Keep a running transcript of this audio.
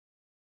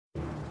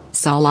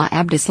Salah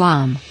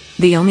Abdeslam,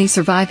 the only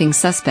surviving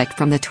suspect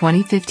from the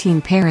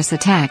 2015 Paris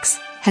attacks,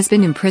 has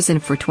been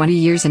imprisoned for 20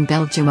 years in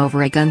Belgium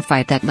over a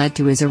gunfight that led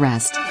to his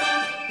arrest.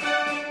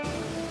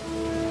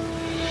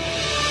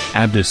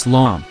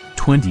 Abdeslam,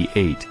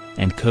 28,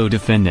 and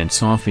co-defendant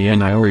Safiya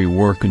Naouri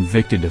were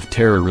convicted of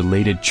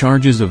terror-related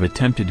charges of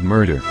attempted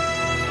murder.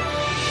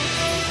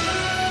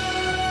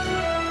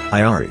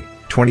 Naouri,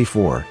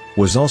 24,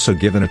 was also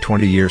given a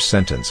 20-year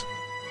sentence.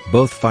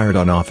 Both fired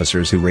on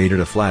officers who raided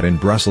a flat in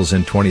Brussels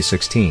in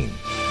 2016.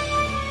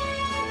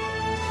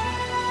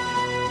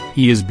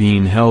 He is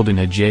being held in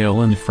a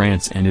jail in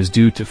France and is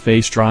due to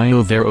face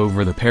trial there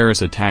over the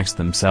Paris attacks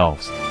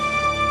themselves.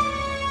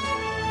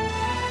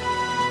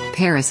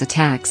 Paris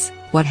attacks,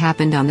 what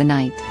happened on the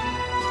night?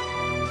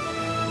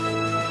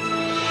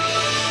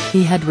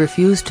 He had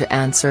refused to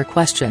answer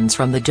questions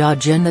from the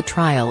judge in the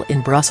trial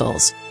in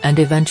Brussels, and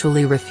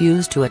eventually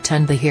refused to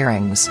attend the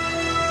hearings.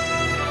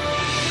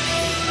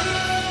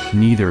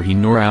 Neither he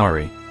nor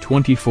Naouri,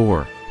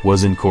 24,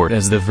 was in court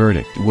as the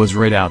verdict was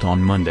read out on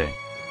Monday.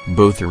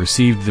 Both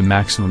received the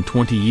maximum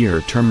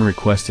 20-year term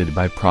requested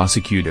by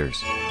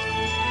prosecutors.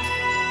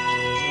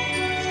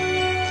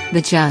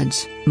 The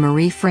judge,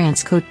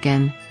 Marie-France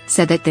Coutkin,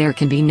 said that there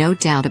can be no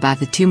doubt about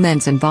the two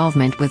men's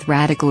involvement with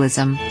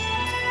radicalism.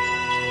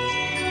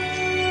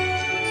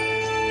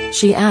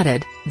 She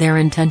added, their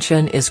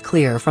intention is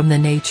clear from the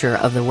nature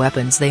of the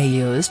weapons they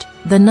used,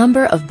 the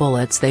number of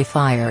bullets they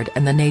fired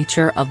and the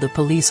nature of the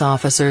police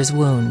officers'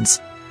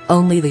 wounds.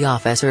 Only the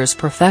officers'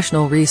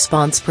 professional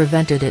response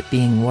prevented it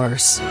being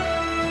worse.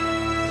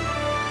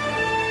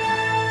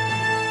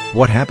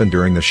 What happened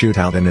during the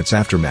shootout and its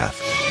aftermath?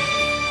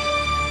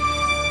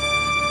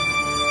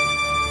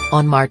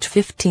 On March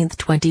 15,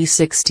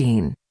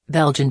 2016,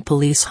 Belgian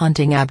police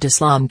hunting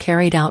Abdeslam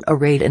carried out a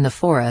raid in the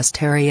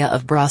forest area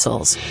of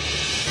Brussels.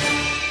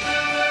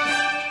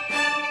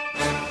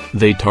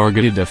 They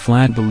targeted a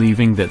flat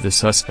believing that the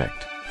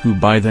suspect, who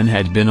by then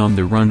had been on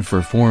the run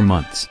for 4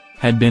 months,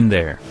 had been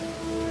there.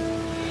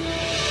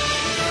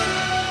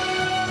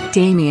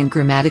 Damien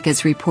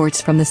Grammaticas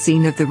reports from the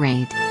scene of the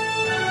raid.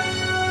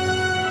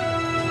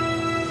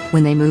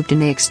 When they moved in,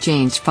 they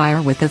exchanged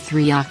fire with the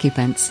 3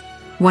 occupants.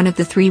 One of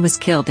the 3 was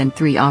killed and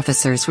 3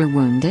 officers were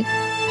wounded.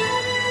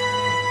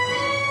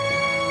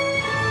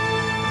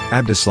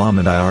 Abdeslam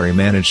and Naouri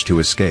managed to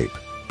escape,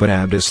 but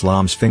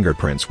Abdeslam's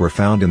fingerprints were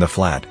found in the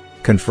flat,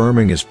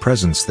 confirming his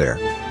presence there.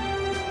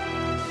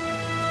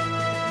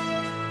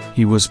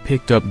 He was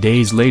picked up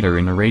days later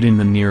in a raid in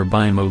the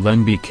nearby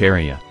Molenbeek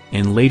area,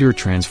 and later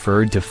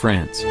transferred to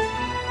France.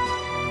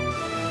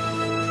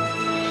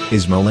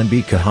 Is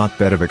Molenbeek a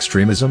hotbed of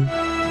extremism?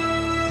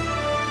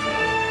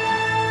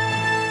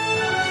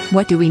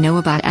 What do we know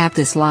about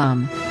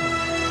Abdeslam?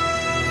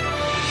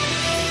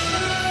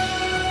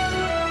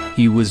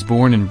 He was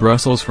born in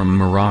Brussels from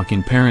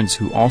Moroccan parents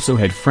who also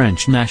had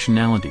French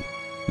nationality.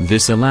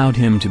 This allowed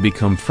him to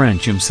become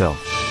French himself.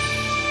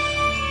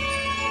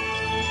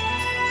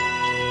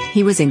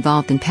 He was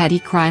involved in petty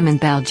crime in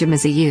Belgium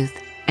as a youth,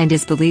 and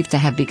is believed to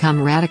have become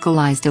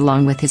radicalized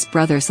along with his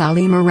brother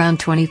Salim around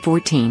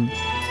 2014.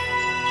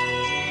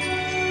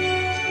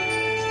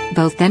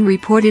 Both then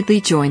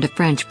reportedly joined a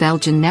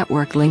French-Belgian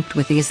network linked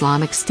with the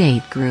Islamic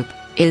State group,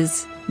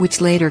 IS, which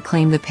later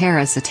claimed the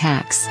Paris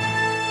attacks.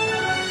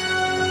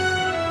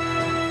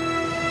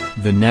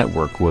 The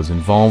network was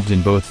involved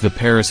in both the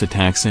Paris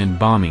attacks and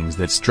bombings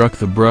that struck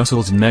the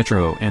Brussels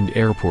metro and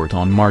airport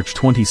on March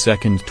 22,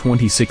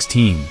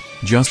 2016,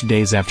 just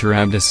days after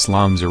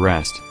Abdeslam's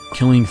arrest,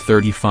 killing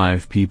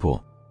 35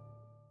 people.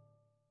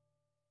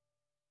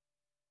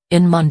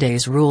 In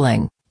Monday's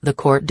ruling, the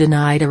court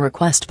denied a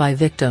request by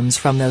victims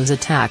from those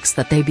attacks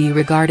that they be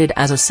regarded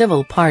as a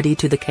civil party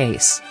to the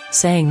case,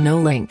 saying no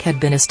link had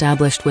been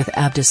established with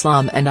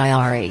Abdeslam and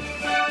Naouri.